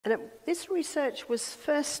And this research was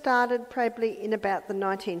first started probably in about the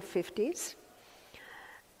 1950s,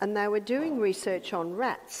 and they were doing research on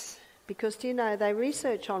rats because, they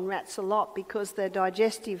research on rats a lot because their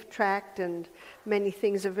digestive tract and many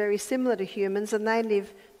things are very similar to humans, and they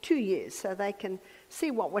live 2 years, so they can see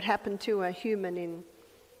what would happen to a human in,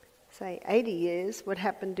 say, 80 years would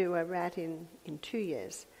happen to a rat in 2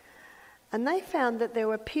 years. And they found that there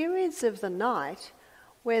were periods of the night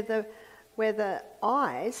where the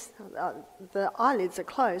eyes, the eyelids are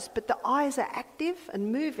closed, but the eyes are active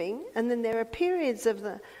and moving, and then there are periods of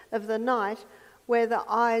the night where the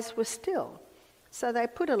eyes were still. So they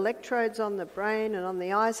put electrodes on the brain and on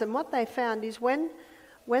the eyes, and what they found is when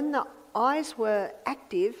the eyes were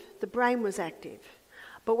active, the brain was active.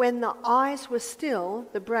 But when the eyes were still,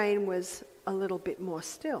 the brain was a little bit more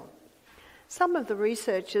still. Some of the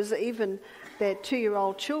researchers, even their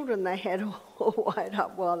 2-year-old children, they had all wired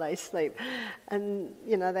up while they sleep. And,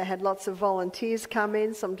 they had lots of volunteers come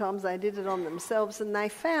in. Sometimes they did it on themselves. And they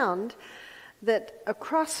found that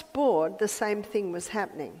across board, the same thing was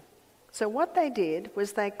happening. So what they did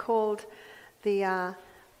was they called the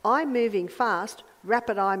eye moving fast,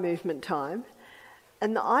 rapid eye movement time,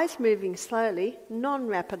 and the eyes moving slowly,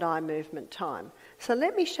 non-rapid eye movement time. So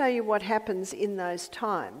let me show you what happens in those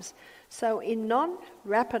times. So in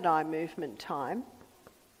non-rapid eye movement time,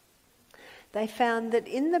 they found that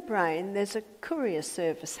in the brain there's a courier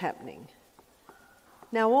service happening.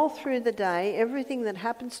 Now all through the day, everything that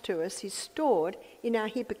happens to us is stored in our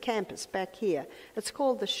hippocampus back here. It's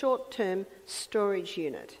called the short-term storage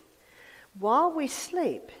unit. While we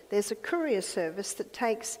sleep, there's a courier service that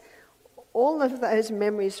takes all of those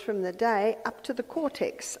memories from the day up to the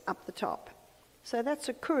cortex up the top. So that's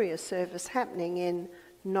a courier service happening in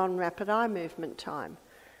non-rapid eye movement time.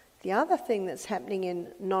 The other thing that's happening in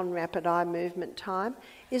non-rapid eye movement time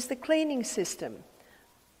is the cleaning system.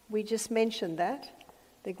 We just mentioned that,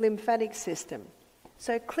 the lymphatic system.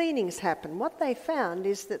 So cleanings happen. What they found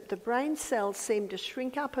is that the brain cells seem to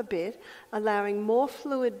shrink up a bit, allowing more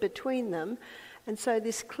fluid between them, and so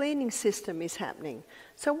this cleaning system is happening.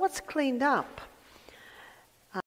 So what's cleaned up?